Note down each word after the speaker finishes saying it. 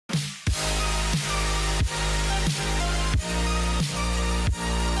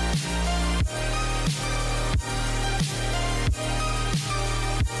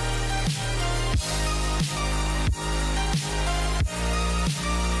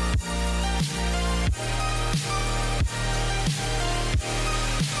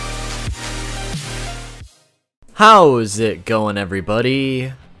How's it going,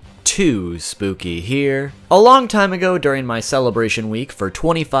 everybody? Too Spooky here. A long time ago during my celebration week for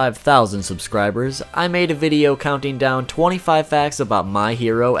 25,000 subscribers, I made a video counting down 25 facts about My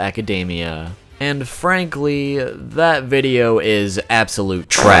Hero Academia. And frankly, that video is absolute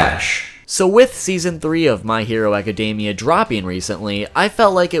trash. So with Season 3 of My Hero Academia dropping recently, I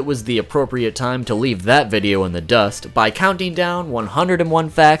felt like it was the appropriate time to leave that video in the dust by counting down 101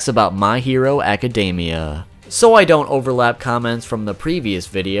 facts about My Hero Academia. So I don't overlap comments from the previous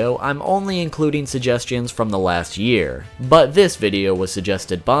video, I'm only including suggestions from the last year. But this video was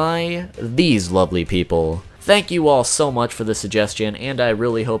suggested by these lovely people. Thank you all so much for the suggestion, and I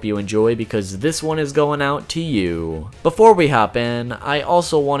really hope you enjoy because this one is going out to you. Before we hop in, I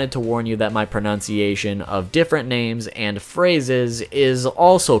also wanted to warn you that my pronunciation of different names and phrases is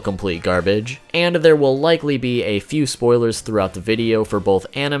also complete garbage, and there will likely be a few spoilers throughout the video for both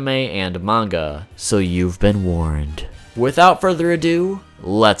anime and manga, so you've been warned. Without further ado,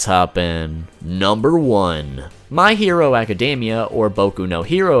 let's hop in. Number 1. My Hero Academia, or Boku No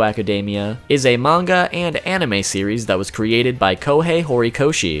Hero Academia, is a manga and anime series that was created by Kohei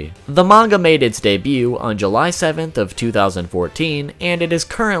Horikoshi. The manga made its debut on July 7th of 2014, and it is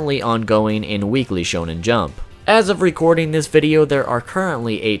currently ongoing in Weekly Shonen Jump. As of recording this video, there are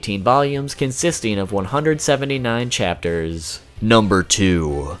currently 18 volumes consisting of 179 chapters. Number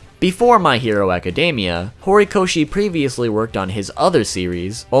 2. Before My Hero Academia, Horikoshi previously worked on his other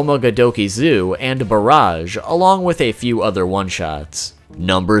series, Omogadoki Zoo and Barrage, along with a few other one-shots.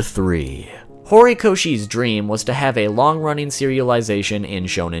 Number 3. Horikoshi's dream was to have a long-running serialization in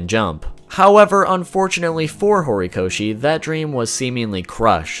Shonen Jump. However, unfortunately for Horikoshi, that dream was seemingly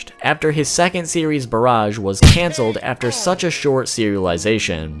crushed, after his second series Barrage was cancelled after such a short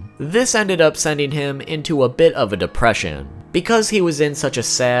serialization. This ended up sending him into a bit of a depression. Because he was in such a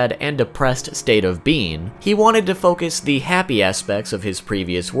sad and depressed state of being, he wanted to focus the happy aspects of his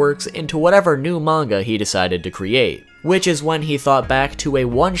previous works into whatever new manga he decided to create. Which is when he thought back to a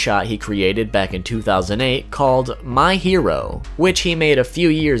one-shot he created back in 2008 called My Hero, which he made a few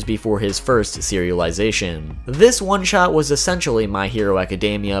years before his first serialization. This one-shot was essentially My Hero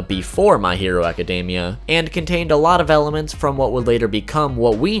Academia before My Hero Academia, and contained a lot of elements from what would later become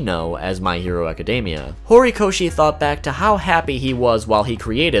what we know as My Hero Academia. Horikoshi thought back to how happy he was while he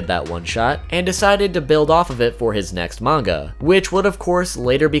created that one-shot, and decided to build off of it for his next manga, which would of course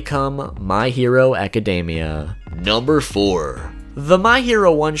later become My Hero Academia. Number 4. The My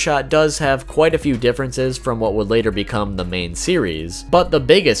Hero one-shot does have quite a few differences from what would later become the main series, but the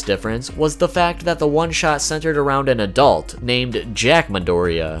biggest difference was the fact that the one-shot centered around an adult named Jack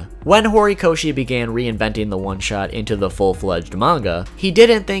Midoriya. When Horikoshi began reinventing the one-shot into the full-fledged manga, he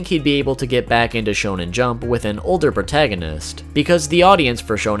didn't think he'd be able to get back into Shonen Jump with an older protagonist, because the audience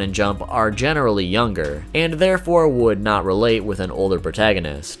for Shonen Jump are generally younger, and therefore would not relate with an older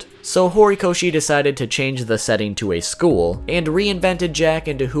protagonist. So Horikoshi decided to change the setting to a school, and reinvented Jack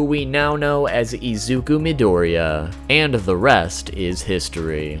into who we now know as Izuku Midoriya, and the rest is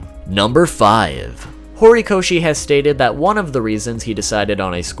history. Number 5. Horikoshi has stated that one of the reasons he decided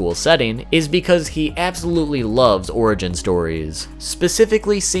on a school setting is because he absolutely loves origin stories,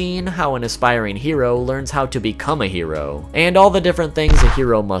 specifically seeing how an aspiring hero learns how to become a hero, and all the different things a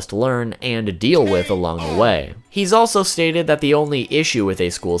hero must learn and deal with along the way. He's also stated that the only issue with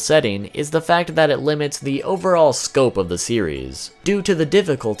a school setting is the fact that it limits the overall scope of the series, due to the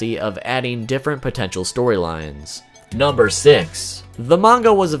difficulty of adding different potential storylines. Number 6. The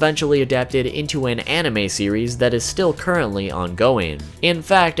manga was eventually adapted into an anime series that is still currently ongoing. In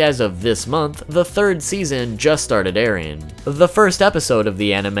fact, as of this month, the 3rd season just started airing. The first episode of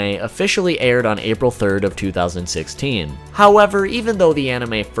the anime officially aired on April 3rd of 2016. However, even though the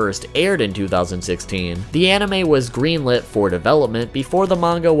anime first aired in 2016, the anime was greenlit for development before the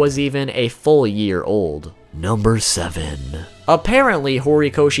manga was even a full year old. Number 7. Apparently,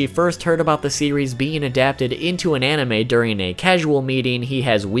 Horikoshi first heard about the series being adapted into an anime during a casual meeting he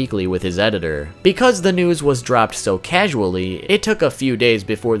has weekly with his editor. Because the news was dropped so casually, it took a few days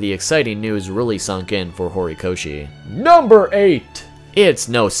before the exciting news really sunk in for Horikoshi. Number 8. It's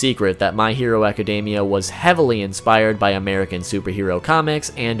no secret that My Hero Academia was heavily inspired by American superhero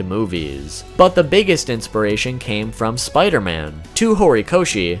comics and movies, but the biggest inspiration came from Spider-Man. To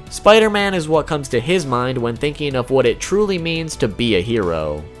Horikoshi, Spider-Man is what comes to his mind when thinking of what it truly means to be a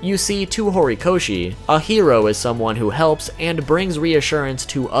hero. You see, to Horikoshi, a hero is someone who helps and brings reassurance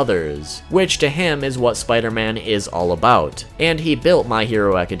to others, which to him is what Spider-Man is all about, and he built My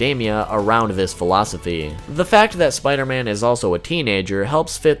Hero Academia around this philosophy. The fact that Spider-Man is also a teenager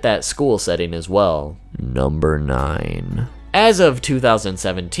helps fit that school setting as well. Number 9. As of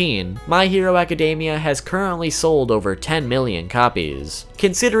 2017, My Hero Academia has currently sold over 10 million copies.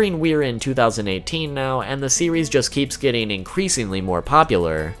 Considering we're in 2018 now and the series just keeps getting increasingly more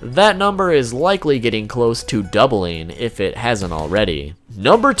popular, that number is likely getting close to doubling if it hasn't already.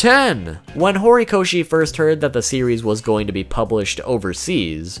 Number 10! When Horikoshi first heard that the series was going to be published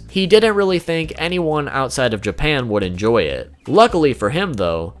overseas, he didn't really think anyone outside of Japan would enjoy it. Luckily for him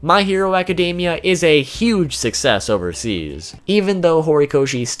though, My Hero Academia is a huge success overseas, even though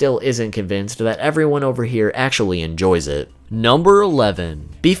Horikoshi still isn't convinced that everyone over here actually enjoys it. Number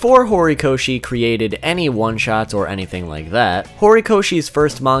 11. Before Horikoshi created any one-shots or anything like that, Horikoshi's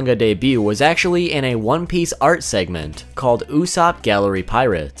first manga debut was actually in a One Piece art segment called Usopp Gallery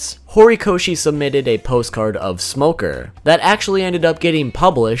Pirates. Horikoshi submitted a postcard of Smoker that actually ended up getting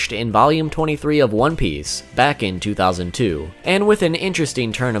published in volume 23 of One Piece back in 2002. And with an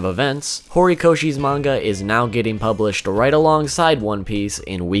interesting turn of events, Horikoshi's manga is now getting published right alongside One Piece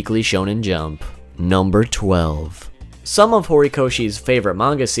in Weekly Shonen Jump. Number 12. Some of Horikoshi's favorite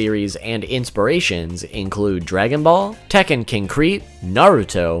manga series and inspirations include Dragon Ball, Tekken Concrete,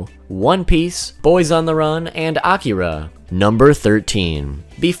 Naruto, One Piece, Boys on the Run, and Akira. Number 13.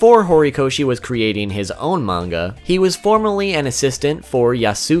 Before Horikoshi was creating his own manga, he was formerly an assistant for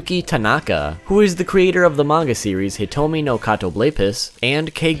Yasuki Tanaka, who is the creator of the manga series Hitomi no Kato Blepis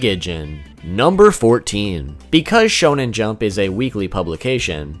and Keigijin. Number 14. Because Shonen Jump is a weekly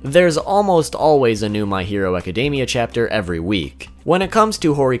publication, there's almost always a new My Hero Academia chapter every week. When it comes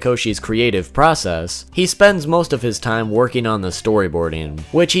to Horikoshi's creative process, he spends most of his time working on the storyboarding,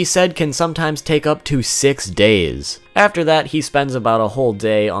 which he said can sometimes take up to 6 days. After that, he spends about a whole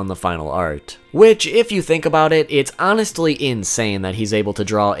day on the final art. Which, if you think about it, it's honestly insane that he's able to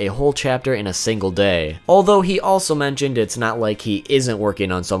draw a whole chapter in a single day. Although he also mentioned it's not like he isn't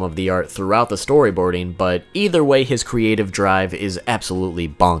working on some of the art throughout the storyboarding, but either way his creative drive is absolutely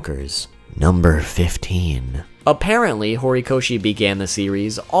bonkers. Number 15. Apparently, Horikoshi began the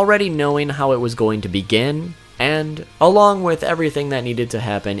series already knowing how it was going to begin, and along with everything that needed to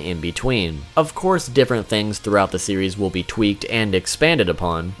happen in between. Of course, different things throughout the series will be tweaked and expanded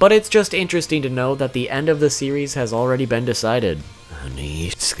upon, but it's just interesting to know that the end of the series has already been decided.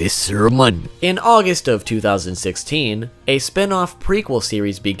 In August of 2016, a spin-off prequel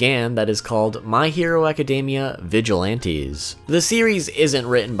series began that is called My Hero Academia Vigilantes. The series isn't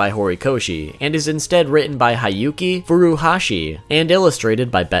written by Horikoshi, and is instead written by Hayuki Furuhashi, and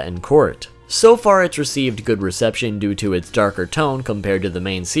illustrated by Betancourt. So far it's received good reception due to its darker tone compared to the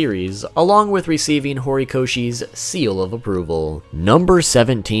main series, along with receiving Horikoshi's seal of approval. Number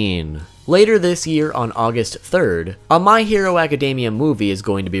 17. Later this year on August 3rd, a My Hero Academia movie is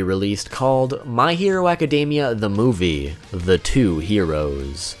going to be released called My Hero Academia The Movie: The Two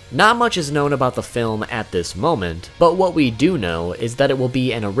Heroes. Not much is known about the film at this moment, but what we do know is that it will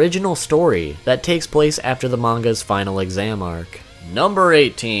be an original story that takes place after the manga's final exam arc. Number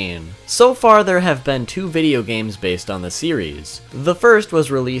 18. So far there have been 2 video games based on the series. The first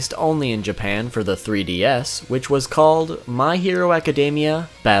was released only in Japan for the 3DS, which was called My Hero Academia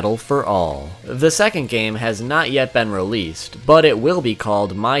Battle for All. The second game has not yet been released, but it will be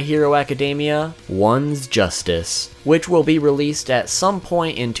called My Hero Academia One's Justice, which will be released at some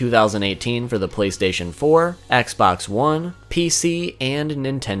point in 2018 for the PlayStation 4, Xbox One, PC, and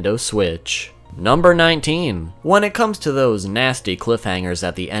Nintendo Switch. Number 19. When it comes to those nasty cliffhangers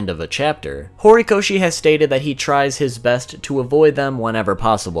at the end of a chapter, Horikoshi has stated that he tries his best to avoid them whenever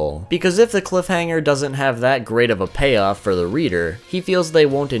possible, because if the cliffhanger doesn't have that great of a payoff for the reader, he feels they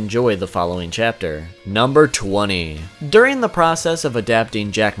won't enjoy the following chapter. Number 20. During the process of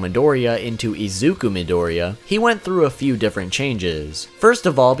adapting Jack Midoriya into Izuku Midoriya, he went through a few different changes. First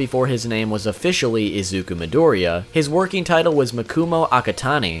of all, before his name was officially Izuku Midoriya, his working title was Mikumo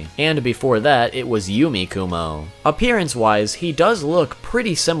Akatani, and before that, it was Yumi Kumo. Appearance-wise, he does look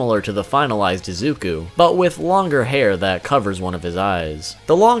pretty similar to the finalized Izuku, but with longer hair that covers one of his eyes.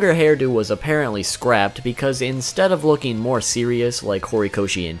 The longer hairdo was apparently scrapped because instead of looking more serious like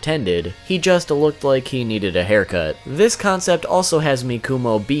Horikoshi intended, he just looked like he needed a haircut. This concept also has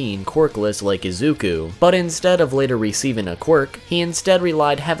Mikumo being quirkless like Izuku, but instead of later receiving a quirk, he instead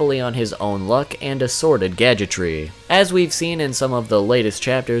relied heavily on his own luck and assorted gadgetry. As we've seen in some of the latest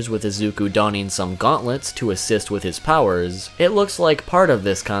chapters with Izuku donning some gauntlets to assist with his powers, it looks like part of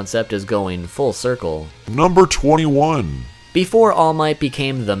this concept is going full circle. Number 21. Before All Might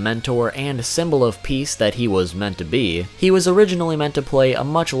became the mentor and symbol of peace that he was meant to be, he was originally meant to play a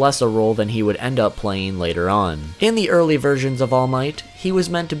much lesser role than he would end up playing later on. In the early versions of All Might, he was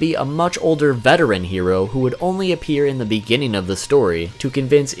meant to be a much older veteran hero who would only appear in the beginning of the story to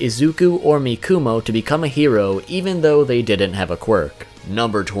convince Izuku or Mikumo to become a hero even though they didn't have a quirk.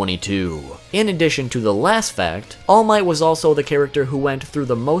 Number 22. In addition to the last fact, All Might was also the character who went through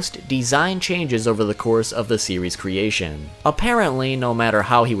the most design changes over the course of the series' creation. Apparently, no matter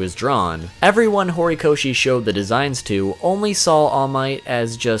how he was drawn, everyone Horikoshi showed the designs to only saw All Might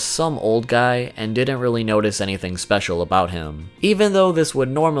as just some old guy and didn't really notice anything special about him. Even though this would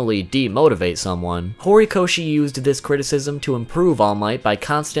normally demotivate someone, Horikoshi used this criticism to improve All Might by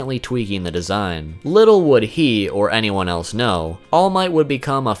constantly tweaking the design. Little would he or anyone else know, All Might would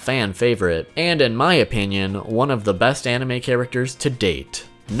become a fan favorite, and in my opinion, one of the best anime characters to date.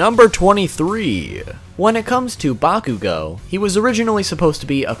 Number 23. When it comes to Bakugo, he was originally supposed to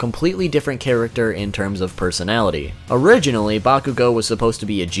be a completely different character in terms of personality. Originally, Bakugo was supposed to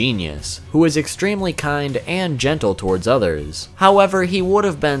be a genius, who was extremely kind and gentle towards others. However, he would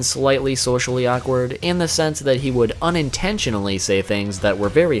have been slightly socially awkward in the sense that he would unintentionally say things that were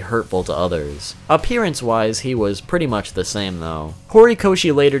very hurtful to others. Appearance-wise, he was pretty much the same though.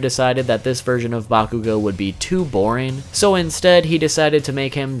 Horikoshi later decided that this version of Bakugo would be too boring, so instead he decided to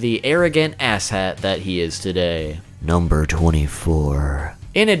make him the arrogant asshat that he is today. Number 24.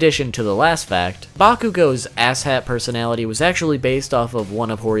 In addition to the last fact, Bakugo's asshat personality was actually based off of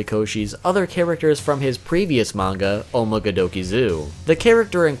one of Horikoshi's other characters from his previous manga, Omogadoki Zoo. The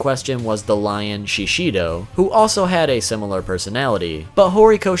character in question was the lion Shishido, who also had a similar personality, but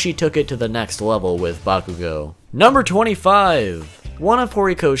Horikoshi took it to the next level with Bakugo. Number 25. One of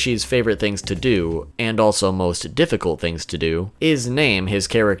Horikoshi's favorite things to do, and also most difficult things to do, is name his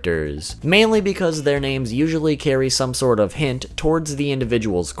characters, mainly because their names usually carry some sort of hint towards the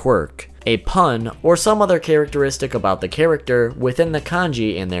individual's quirk, a pun, or some other characteristic about the character within the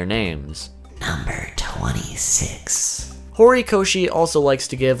kanji in their names. Number 26. Horikoshi also likes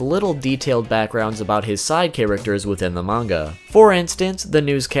to give little detailed backgrounds about his side characters within the manga. For instance, the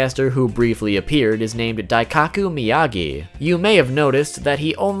newscaster who briefly appeared is named Daikaku Miyagi. You may have noticed that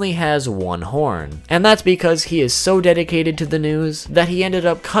he only has one horn, and that's because he is so dedicated to the news that he ended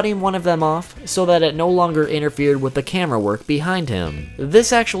up cutting one of them off so that it no longer interfered with the camera work behind him.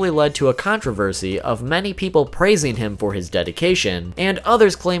 This actually led to a controversy of many people praising him for his dedication, and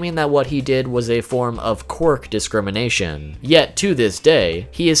others claiming that what he did was a form of quirk discrimination. Yet to this day,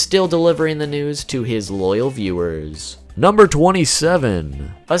 he is still delivering the news to his loyal viewers. Number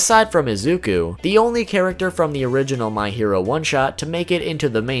 27. Aside from Izuku, the only character from the original My Hero one-shot to make it into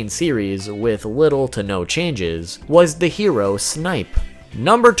the main series with little to no changes was the hero Snipe.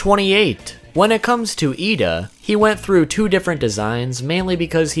 Number 28. When it comes to Ida, he went through two different designs mainly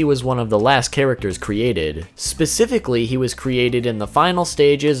because he was one of the last characters created. Specifically, he was created in the final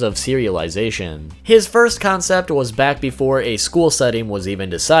stages of serialization. His first concept was back before a school setting was even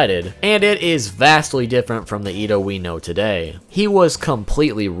decided, and it is vastly different from the Ida we know today. He was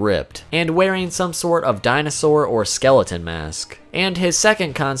completely ripped, and wearing some sort of dinosaur or skeleton mask. And his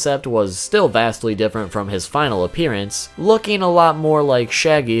second concept was still vastly different from his final appearance, looking a lot more like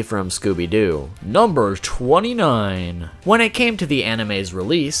Shaggy from Scooby-Doo. Number 29. When it came to the anime's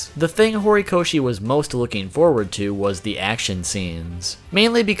release, the thing Horikoshi was most looking forward to was the action scenes.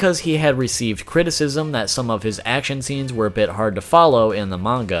 Mainly because he had received criticism that some of his action scenes were a bit hard to follow in the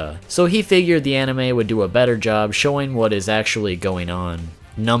manga, so he figured the anime would do a better job showing what is actually going on.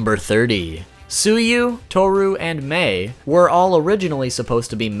 Number 30. Tsuyu, Toru, and Mei were all originally supposed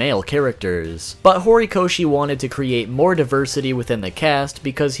to be male characters, but Horikoshi wanted to create more diversity within the cast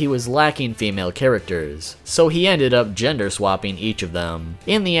because he was lacking female characters, so he ended up gender swapping each of them.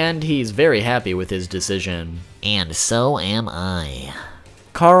 In the end, he's very happy with his decision. And so am I.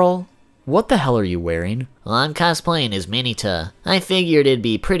 Carl, what the hell are you wearing? Well, I'm cosplaying as Minita. I figured it'd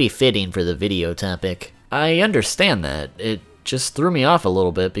be pretty fitting for the video topic. I understand that. It just threw me off a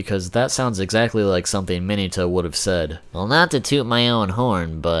little bit because that sounds exactly like something Minita would have said. Well, not to toot my own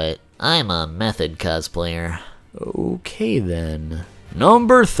horn, but I'm a method cosplayer. Okay then.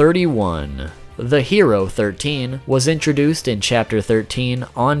 Number 31. The Hero 13 was introduced in Chapter 13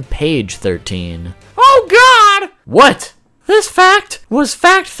 on page 13. Oh God! What? This fact was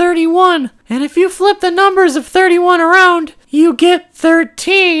fact 31, and if you flip the numbers of 31 around, you get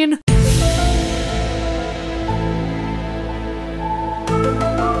 13.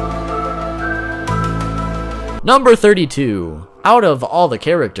 Number 32. Out of all the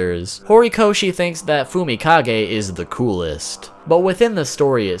characters, Horikoshi thinks that Fumikage is the coolest. But within the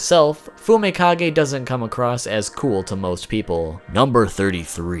story itself, Fumikage doesn't come across as cool to most people. Number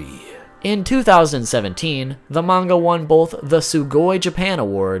 33. In 2017, the manga won both the Sugoi Japan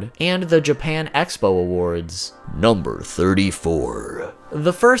Award and the Japan Expo Awards. Number 34.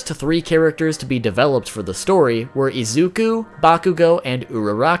 The first 3 characters to be developed for the story were Izuku, Bakugo, and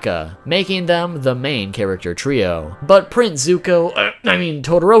Uraraka, making them the main character trio. But Prince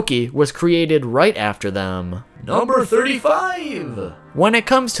Todoroki was created right after them. Number 35! When it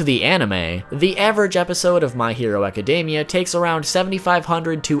comes to the anime, the average episode of My Hero Academia takes around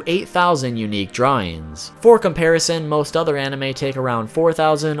 7,500 to 8,000 unique drawings. For comparison, most other anime take around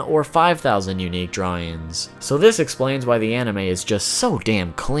 4,000 or 5,000 unique drawings. So this explains why the anime is just so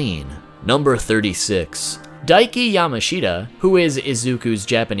damn clean. Number 36. Daiki Yamashita, who is Izuku's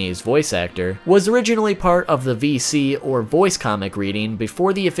Japanese voice actor, was originally part of the VC or voice comic reading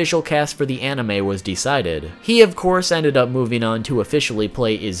before the official cast for the anime was decided. He of course ended up moving on to officially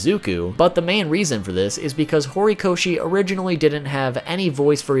play Izuku, but the main reason for this is because Horikoshi originally didn't have any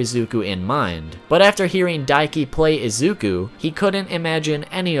voice for Izuku in mind, but after hearing Daiki play Izuku, he couldn't imagine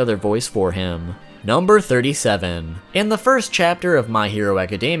any other voice for him. Number 37. In the first chapter of My Hero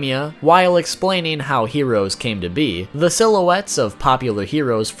Academia, while explaining how heroes came to be, the silhouettes of popular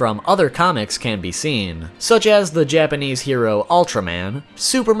heroes from other comics can be seen, such as the Japanese hero Ultraman,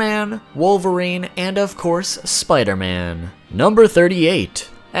 Superman, Wolverine, and of course, Spider-Man. Number 38.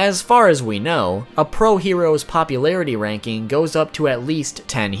 As far as we know, a pro hero's popularity ranking goes up to at least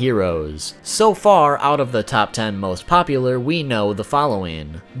 10 heroes. So far, out of the top 10 most popular, we know the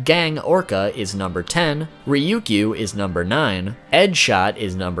following. Gang Orca is number 10, Ryukyu is number 9, Edgeshot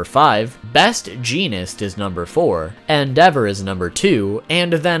is number 5, Best Jeanist is number 4, Endeavor is number 2,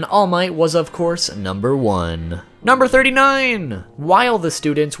 and then All Might was of course number 1. Number 39! While the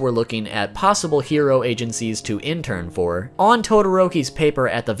students were looking at possible hero agencies to intern for, on Todoroki's paper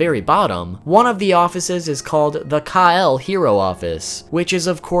at the very bottom, one of the offices is called the KL Hero Office, which is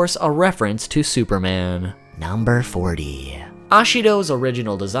of course a reference to Superman. Number 40. Ashido's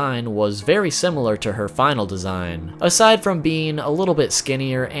original design was very similar to her final design, aside from being a little bit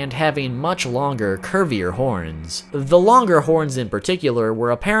skinnier and having much longer, curvier horns. The longer horns in particular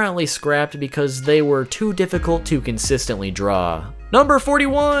were apparently scrapped because they were too difficult to consistently draw. Number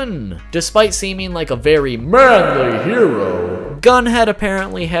 41! Despite seeming like a very manly hero, Gunhead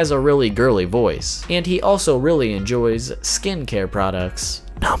apparently has a really girly voice, and he also really enjoys skincare products.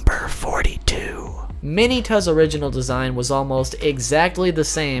 Number 42. Minita's original design was almost exactly the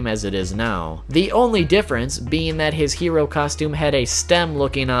same as it is now, the only difference being that his hero costume had a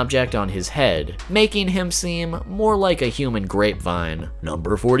stem-looking object on his head, making him seem more like a human grapevine.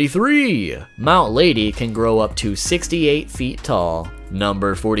 Number 43! Mount Lady can grow up to 68 feet tall.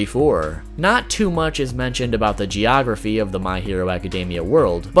 Number 44. Not too much is mentioned about the geography of the My Hero Academia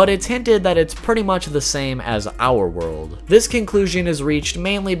world, but it's hinted that it's pretty much the same as our world. This conclusion is reached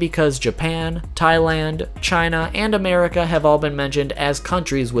mainly because Japan, Thailand, China, and America have all been mentioned as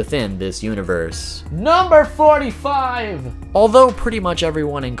countries within this universe. Number 45! Although pretty much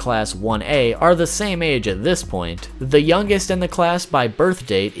everyone in Class 1A are the same age at this point, the youngest in the class by birth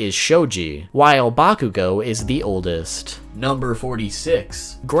date is Shoji, while Bakugo is the oldest. Number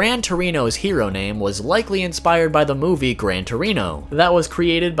 46. Gran Torino's hero name was likely inspired by the movie Gran Torino, that was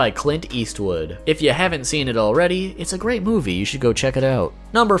created by Clint Eastwood. If you haven't seen it already, it's a great movie, you should go check it out.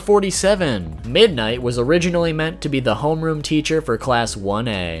 Number 47. Midnight was originally meant to be the homeroom teacher for Class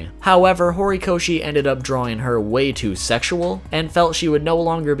 1A. However, Horikoshi ended up drawing her way too sexual, and felt she would no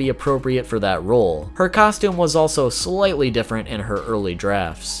longer be appropriate for that role. Her costume was also slightly different in her early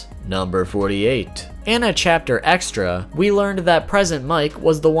drafts. Number 48. In a chapter extra, we learned that Present Mike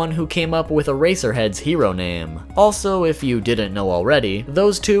was the one who came up with Eraserhead's hero name. Also, if you didn't know already,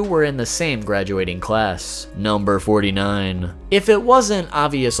 those two were in the same graduating class. Number 49. If it wasn't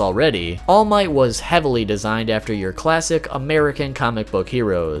obvious already, All Might was heavily designed after your classic American comic book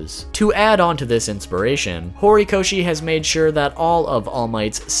heroes. To add on to this inspiration, Horikoshi has made sure that all of All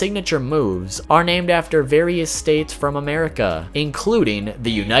Might's signature moves are named after various states from America, including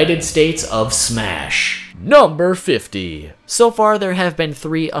the United States of Smash. Number 50. So far, there have been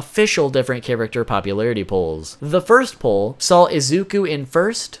 3 official different character popularity polls. The first poll saw Izuku in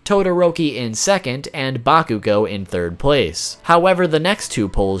first, Todoroki in second, and Bakugo in third place. However, the next 2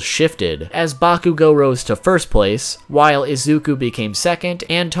 polls shifted, as Bakugo rose to first place, while Izuku became second,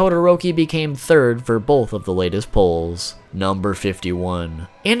 and Todoroki became third for both of the latest polls. Number 51.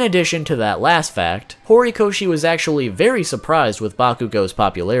 In addition to that last fact, Horikoshi was actually very surprised with Bakugo's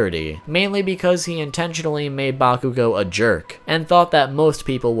popularity, mainly because he intentionally made Bakugo a jerk quirk, and thought that most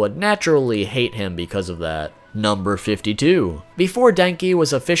people would naturally hate him because of that. Number 52. Before Denki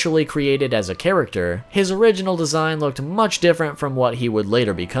was officially created as a character, his original design looked much different from what he would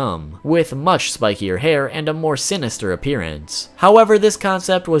later become, with much spikier hair and a more sinister appearance. However, this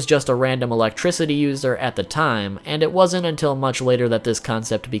concept was just a random electricity user at the time, and it wasn't until much later that this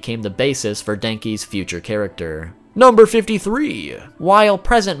concept became the basis for Denki's future character. Number 53. While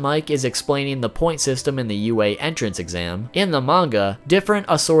present Mike is explaining the point system in the UA entrance exam, in the manga, different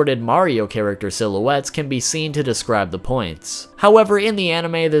assorted Mario character silhouettes can be seen to describe the points. However, in the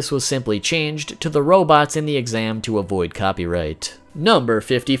anime this was simply changed to the robots in the exam to avoid copyright. Number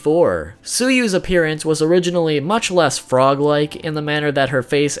 54. Tsuyu's appearance was originally much less frog-like in the manner that her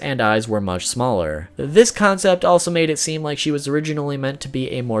face and eyes were much smaller. This concept also made it seem like she was originally meant to be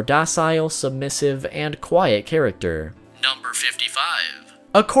a more docile, submissive, and quiet character. Number 55.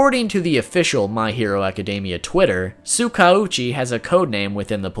 According to the official My Hero Academia Twitter, Tsukauchi has a codename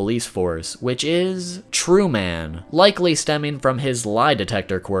within the police force, which is True Man, likely stemming from his lie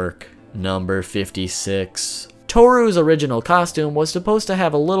detector quirk. Number 56. Toru's original costume was supposed to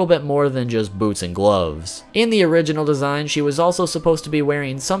have a little bit more than just boots and gloves. In the original design, she was also supposed to be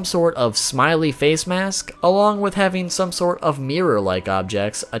wearing some sort of smiley face mask, along with having some sort of mirror-like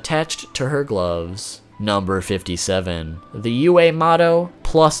objects attached to her gloves. Number 57. The UA motto,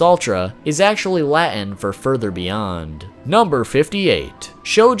 Plus Ultra, is actually Latin for further beyond. Number 58.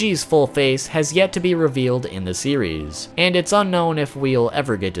 Shoji's full face has yet to be revealed in the series, and it's unknown if we'll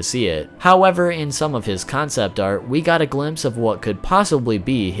ever get to see it. However, in some of his concept art, we got a glimpse of what could possibly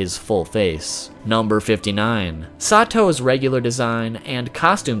be his full face. Number 59. Sato's regular design and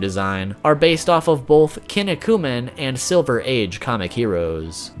costume design are based off of both Kinnikumen and Silver Age comic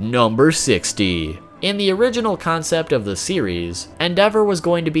heroes. Number 60. In the original concept of the series, Endeavor was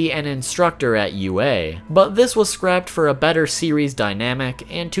going to be an instructor at UA, but this was scrapped for a better series dynamic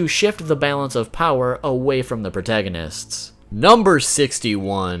and to shift the balance of power away from the protagonists. Number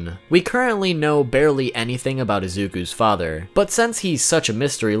 61. We currently know barely anything about Izuku's father, but since he's such a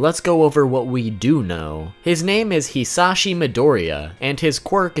mystery, let's go over what we do know. His name is Hisashi Midoriya, and his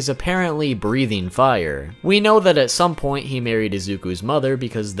quirk is apparently breathing fire. We know that at some point he married Izuku's mother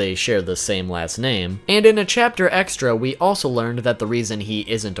because they share the same last name, and in a chapter extra we also learned that the reason he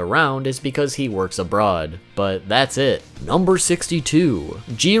isn't around is because he works abroad. But that's it. Number 62.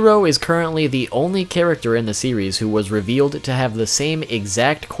 Jiro is currently the only character in the series who was revealed to have the same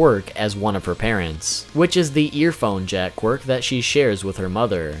exact quirk as one of her parents, which is the earphone jack quirk that she shares with her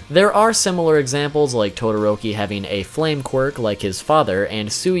mother. There are similar examples like Todoroki having a flame quirk like his father and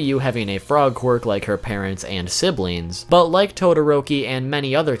Tsuyu having a frog quirk like her parents and siblings, but like Todoroki and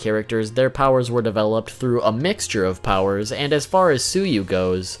many other characters, their powers were developed through a mixture of powers, and as far as Tsuyu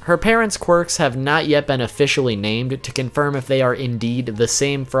goes, her parents' quirks have not yet been officially named to confirm if they are indeed the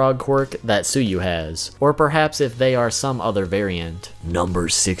same frog quirk that Tsuyu has, or perhaps if they are some other variant. Number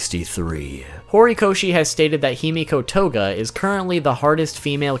 63. Horikoshi has stated that Himiko Toga is currently the hardest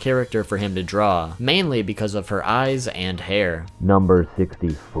female character for him to draw, mainly because of her eyes and hair. Number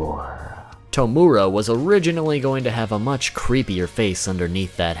 64. Tomura was originally going to have a much creepier face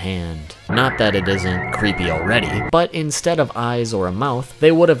underneath that hand. Not that it isn't creepy already, but instead of eyes or a mouth,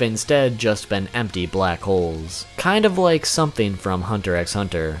 they would have instead just been empty black holes. Kind of like something from Hunter x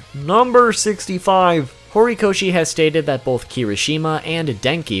Hunter. Number 65. Horikoshi has stated that both Kirishima and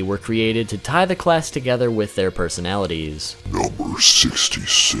Denki were created to tie the class together with their personalities. Number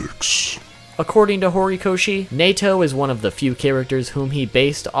 66. According to Horikoshi, Nato is one of the few characters whom he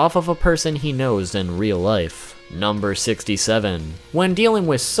based off of a person he knows in real life. Number 67. When dealing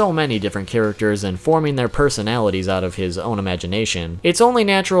with so many different characters and forming their personalities out of his own imagination, it's only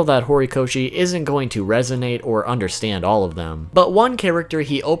natural that Horikoshi isn't going to resonate or understand all of them. But one character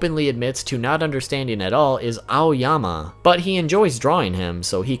he openly admits to not understanding at all is Aoyama, but he enjoys drawing him,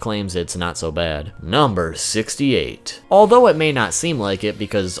 so he claims it's not so bad. Number 68. Although it may not seem like it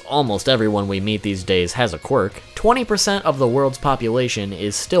because almost everyone we meet these days has a quirk, 20% of the world's population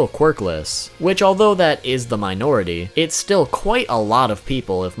is still quirkless, which although that is the minority, it's still quite a lot of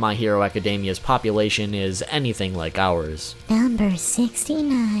people if My Hero Academia's population is anything like ours. Number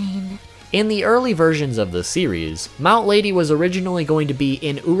 69. In the early versions of the series, Mount Lady was originally going to be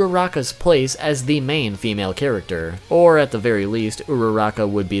in Uraraka's place as the main female character, or at the very least, Uraraka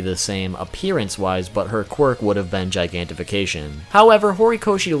would be the same appearance-wise, but her quirk would have been gigantification. However,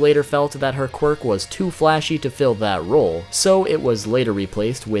 Horikoshi later felt that her quirk was too flashy to fill that role, so it was later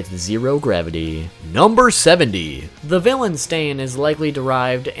replaced with zero gravity. Number 70. The villain Stain is likely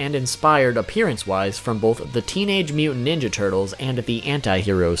derived and inspired appearance-wise from both the Teenage Mutant Ninja Turtles and the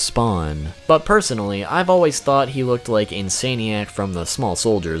anti-hero Spawn. 71. But personally, I've always thought he looked like Insaniac from the Small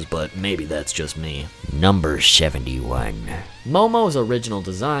Soldiers, but maybe that's just me. Number 71. Momo's original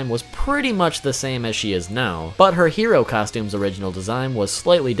design was pretty much the same as she is now, but her hero costume's original design was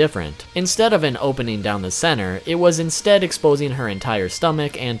slightly different. Instead of an opening down the center, it was instead exposing her entire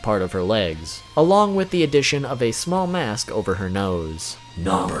stomach and part of her legs, along with the addition of a small mask over her nose.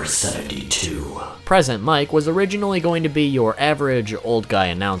 Number 72. Present Mike was originally going to be your average old guy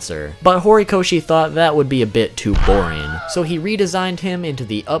announcer, but Horikoshi thought that would be a bit too boring, so he redesigned him into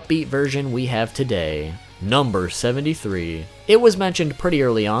the upbeat version we have today. Number 73. It was mentioned pretty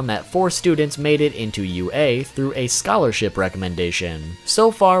early on that 4 students made it into UA through a scholarship recommendation. So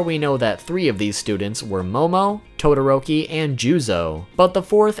far we know that 3 of these students were Momo, Todoroki, and Juzo, but the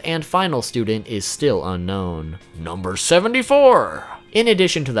 4th and final student is still unknown. Number 74! In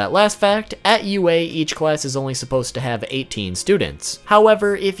addition to that last fact, at UA each class is only supposed to have 18 students.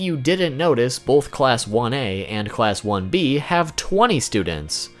 However, if you didn't notice, both Class 1A and Class 1B have 20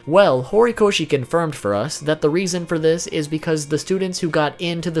 students. Well, Horikoshi confirmed for us that the reason for this is because the students who got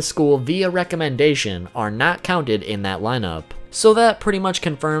into the school via recommendation are not counted in that lineup. So that pretty much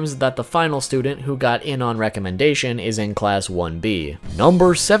confirms that the final student who got in on recommendation is in Class 1B.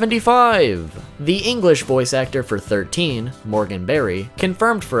 Number 75! The English voice actor for 13, Morgan Berry,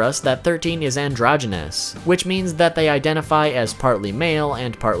 confirmed for us that 13 is androgynous, which means that they identify as partly male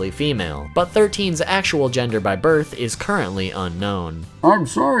and partly female, but 13's actual gender by birth is currently unknown. I'm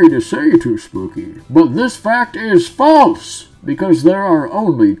sorry to say too spooky, but this fact is false, because there are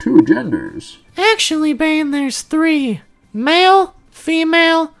only 2 genders. Actually, Bane, there's 3. Male,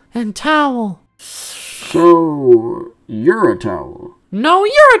 female, and towel. So, you're a towel. No,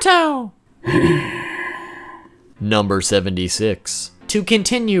 you're a towel! Number 76. To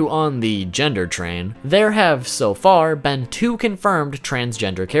continue on the gender train, there have, so far, been 2 confirmed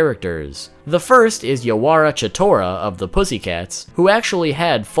transgender characters. The first is Yawara Chitora of the Pussycats, who actually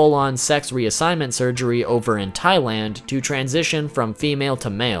had full-on sex reassignment surgery over in Thailand to transition from female to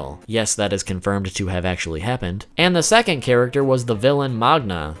male. Yes, that is confirmed to have actually happened. And the second character was the villain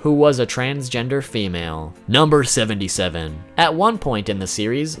Magna, who was a transgender female. Number 77. At one point in the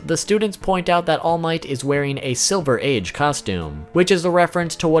series, the students point out that All Might is wearing a Silver Age costume, which is a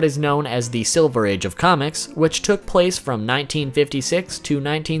reference to what is known as the Silver Age of comics, which took place from 1956 to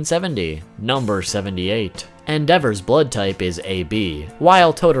 1970. Number 78. Endeavor's blood type is AB,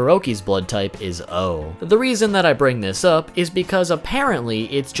 while Todoroki's blood type is O. The reason that I bring this up is because apparently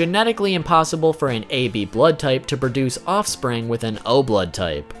it's genetically impossible for an AB blood type to produce offspring with an O blood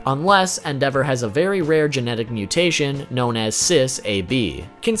type, unless Endeavor has a very rare genetic mutation known as cis-AB.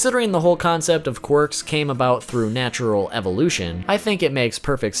 Considering the whole concept of quirks came about through natural evolution, I think it makes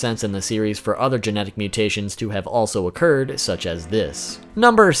perfect sense in the series for other genetic mutations to have also occurred, such as this.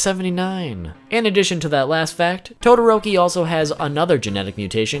 Number 79. In addition to that last fact, Todoroki also has another genetic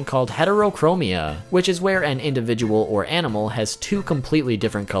mutation called heterochromia, which is where an individual or animal has 2 completely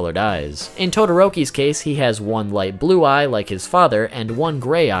different colored eyes. In Todoroki's case, he has 1 light blue eye like his father and 1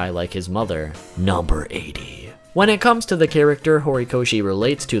 gray eye like his mother. Number 80. When it comes to the character Horikoshi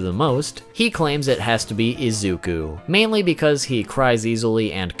relates to the most, he claims it has to be Izuku, mainly because he cries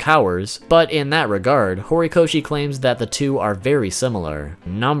easily and cowers, but in that regard, Horikoshi claims that the 2 are very similar.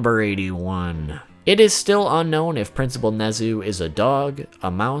 Number 81. It is still unknown if Principal Nezu is a dog,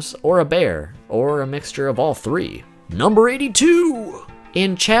 a mouse, or a bear, or a mixture of all 3. Number 82!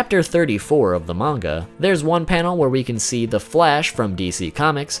 In chapter 34 of the manga, there's one panel where we can see the Flash from DC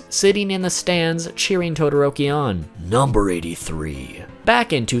Comics sitting in the stands cheering Todoroki on. Number 83.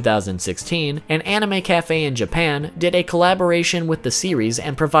 Back in 2016, an anime cafe in Japan did a collaboration with the series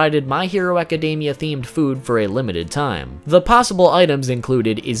and provided My Hero Academia themed food for a limited time. The possible items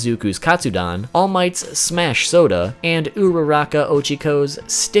included Izuku's Katsudan, All Might's Smash Soda, and Uraraka Ochiko's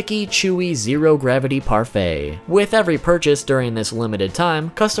Sticky Chewy Zero Gravity Parfait. With every purchase during this limited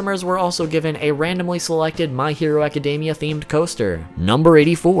time, customers were also given a randomly selected My Hero Academia themed coaster. Number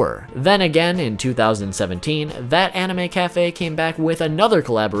 84. Then again in 2017, that anime cafe came back with another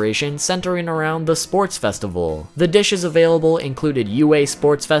collaboration centering around the Sports Festival. The dishes available included UA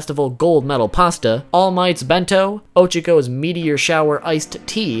Sports Festival Gold Medal Pasta, All Might's Bento, Ochiko's Meteor Shower Iced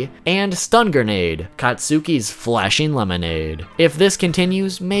Tea, and Stun Grenade, Katsuki's Flashing Lemonade. If this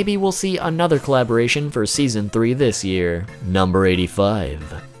continues, maybe we'll see another collaboration for Season 3 this year. Number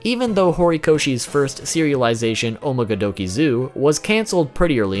 85. Even though Horikoshi's first serialization Omagadoki Zoo was cancelled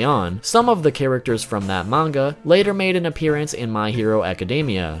pretty early on, some of the characters from that manga later made an appearance in My Hero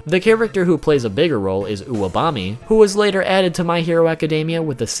Academia. The character who plays a bigger role is Uwabami, who was later added to My Hero Academia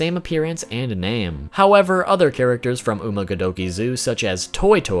with the same appearance and name. However, other characters from Umagadoki Zoo such as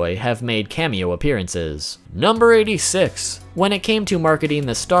Toy Toy have made cameo appearances. Number 86. When it came to marketing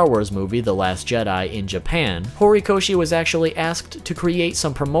the Star Wars movie The Last Jedi in Japan, Horikoshi was actually asked to create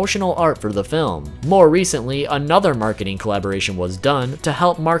some promotional art for the film. More recently, another marketing collaboration was done to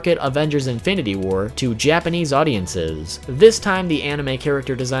help market Avengers Infinity War to Japanese audiences. This time, the anime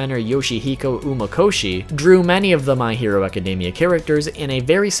character designer Yoshihiko Umakoshi drew many of the My Hero Academia characters in a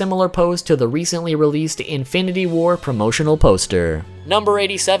very similar pose to the recently released Infinity War promotional poster. Number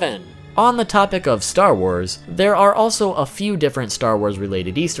 87. On the topic of Star Wars, there are also a few different Star Wars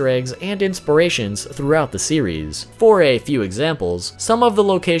related Easter eggs and inspirations throughout the series. For a few examples, some of the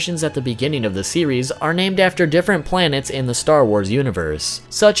locations at the beginning of the series are named after different planets in the Star Wars universe,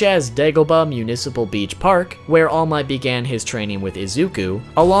 such as Dagobah Municipal Beach Park, where All Might began his training with Izuku,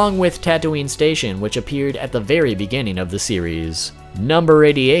 along with Tatooine Station, which appeared at the very beginning of the series. Number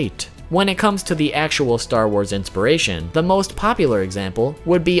 88. When it comes to the actual Star Wars inspiration, the most popular example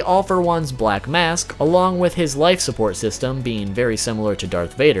would be All For One's Black Mask, along with his life support system being very similar to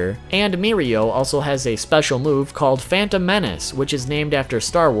Darth Vader, and Mirio also has a special move called Phantom Menace, which is named after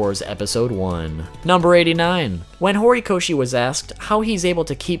Star Wars Episode 1. Number 89. When Horikoshi was asked how he's able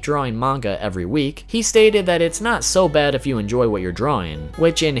to keep drawing manga every week, he stated that it's not so bad if you enjoy what you're drawing,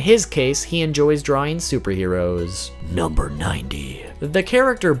 which in his case, he enjoys drawing superheroes. Number 90. The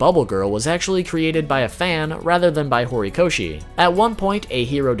character Bubble Girl was actually created by a fan rather than by Horikoshi. At one point, a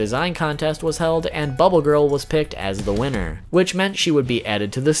hero design contest was held and Bubble Girl was picked as the winner, which meant she would be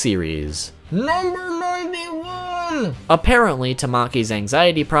added to the series. Number 91! Apparently, Tamaki's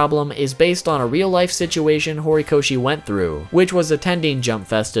anxiety problem is based on a real-life situation Horikoshi went through, which was attending Jump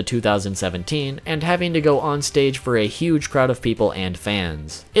Festa 2017 and having to go on stage for a huge crowd of people and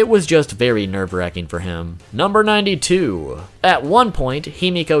fans. It was just very nerve-wracking for him. Number 92. At one point,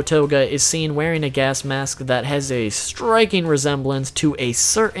 Himiko Toga is seen wearing a gas mask that has a striking resemblance to a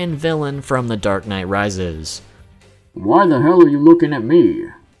certain villain from The Dark Knight Rises. Why the hell are you looking at me?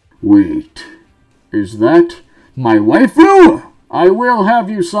 Wait, is that my waifu? I will have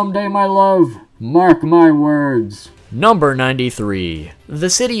you someday, my love. Mark my words. Number 93. The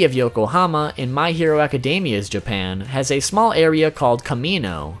city of Yokohama in My Hero Academia's Japan has a small area called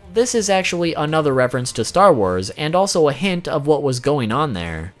Kamino. This is actually another reference to Star Wars and also a hint of what was going on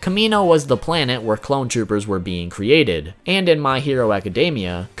there. Kamino was the planet where clone troopers were being created, and in My Hero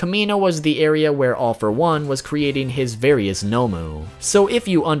Academia, Kamino was the area where All For One was creating his various Nomu. So if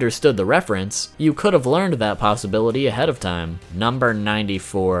you understood the reference, you could have learned that possibility ahead of time. Number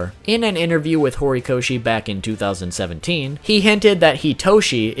 94. In an interview with Horikoshi back in 2017, he hinted that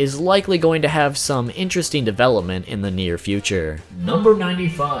Hitoshi is likely going to have some interesting development in the near future. Number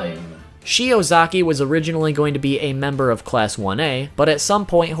 95. Shiozaki was originally going to be a member of Class 1A, but at some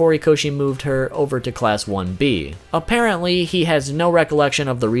point Horikoshi moved her over to Class 1B. Apparently, he has no recollection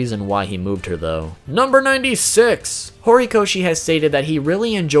of the reason why he moved her though. Number 96! Horikoshi has stated that he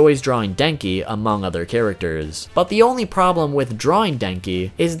really enjoys drawing Denki among other characters, but the only problem with drawing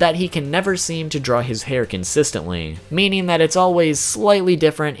Denki is that he can never seem to draw his hair consistently, meaning that it's always slightly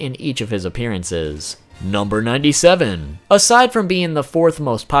different in each of his appearances. Number 97. Aside from being the fourth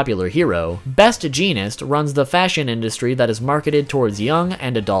most popular hero, Best Jeanist runs the fashion industry that is marketed towards young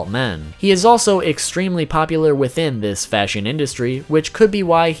and adult men. He is also extremely popular within this fashion industry, which could be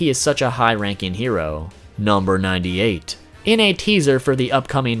why he is such a high-ranking hero. Number 98. In a teaser for the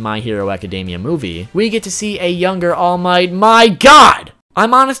upcoming My Hero Academia movie, we get to see a younger All Might. My God!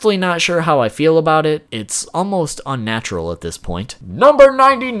 I'm honestly not sure how I feel about it. It's almost unnatural at this point. Number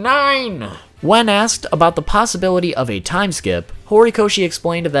 99! When asked about the possibility of a time skip, Horikoshi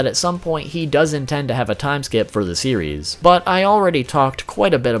explained that at some point he does intend to have a time skip for the series, but I already talked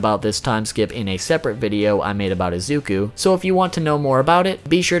quite a bit about this time skip in a separate video I made about Izuku, so if you want to know more about it,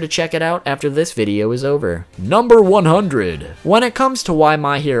 be sure to check it out after this video is over. Number 100. When it comes to why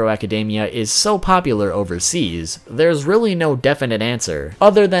My Hero Academia is so popular overseas, there's really no definite answer,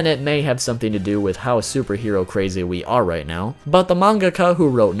 other than it may have something to do with how superhero crazy we are right now, but the mangaka who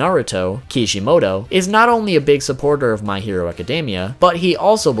wrote Naruto, Kishi Kishimoto, is not only a big supporter of My Hero Academia, but he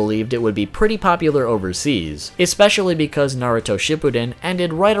also believed it would be pretty popular overseas, especially because Naruto Shippuden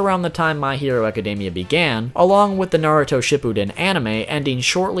ended right around the time My Hero Academia began, along with the Naruto Shippuden anime ending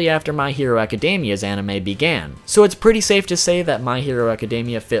shortly after My Hero Academia's anime began. So it's pretty safe to say that My Hero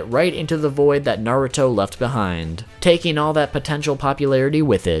Academia fit right into the void that Naruto left behind, taking all that potential popularity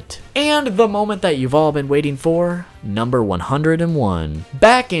with it. And the moment that you've all been waiting for, number 101.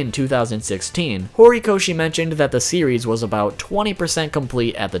 Back in 2016, Horikoshi mentioned that the series was about 20%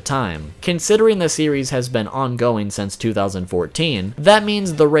 complete at the time. Considering the series has been ongoing since 2014, that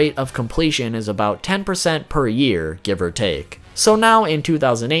means the rate of completion is about 10% per year, give or take. So now in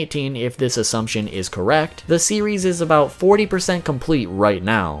 2018, if this assumption is correct, the series is about 40% complete right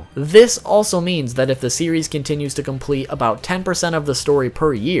now. This also means that if the series continues to complete about 10% of the story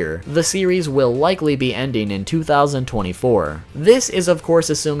per year, the series will likely be ending in 2024. This is of course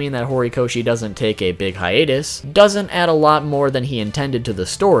assuming that Horikoshi doesn't take a big hiatus, doesn't add a lot more than he intended to the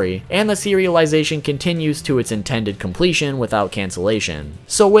story, and the serialization continues to its intended completion without cancellation.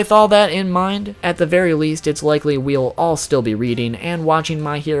 So with all that in mind, at the very least it's likely we'll all still be reading and watching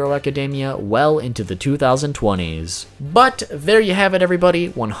My Hero Academia well into the 2020s. But there you have it everybody,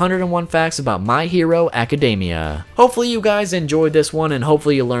 101 facts about My Hero Academia. Hopefully you guys enjoyed this one and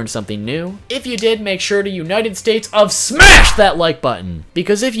hopefully you learned something new. If you did, make sure to United States of smash that like button,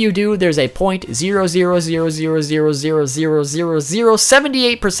 because if you do, there's a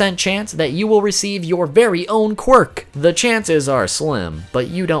 0.000000078% chance that you will receive your very own quirk. The chances are slim, but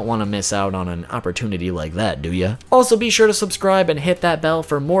you don't want to miss out on an opportunity like that, do ya? Also be sure to subscribe and hit that bell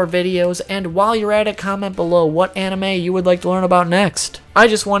for more videos, and while you're at it, comment below what anime you would like to learn about next. I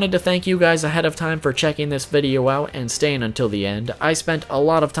just wanted to thank you guys ahead of time for checking this video out and staying until the end. I spent a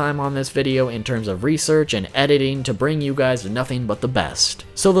lot of time on this video in terms of research and editing to bring you guys nothing but the best.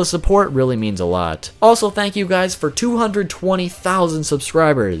 So the support really means a lot. Also thank you guys for 220,000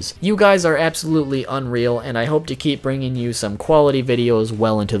 subscribers. You guys are absolutely unreal, and I hope to keep bringing you some quality videos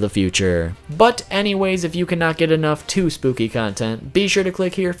well into the future. But anyways, if you cannot get enough too spooky content, be sure to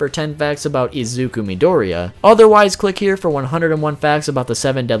click here for 10 facts about Izuku Midoriya. Otherwise, click here for 101 facts about the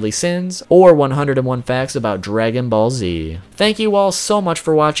 7 deadly sins, or 101 facts about Dragon Ball Z. Thank you all so much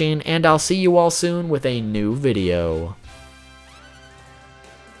for watching, and I'll see you all soon with a new video.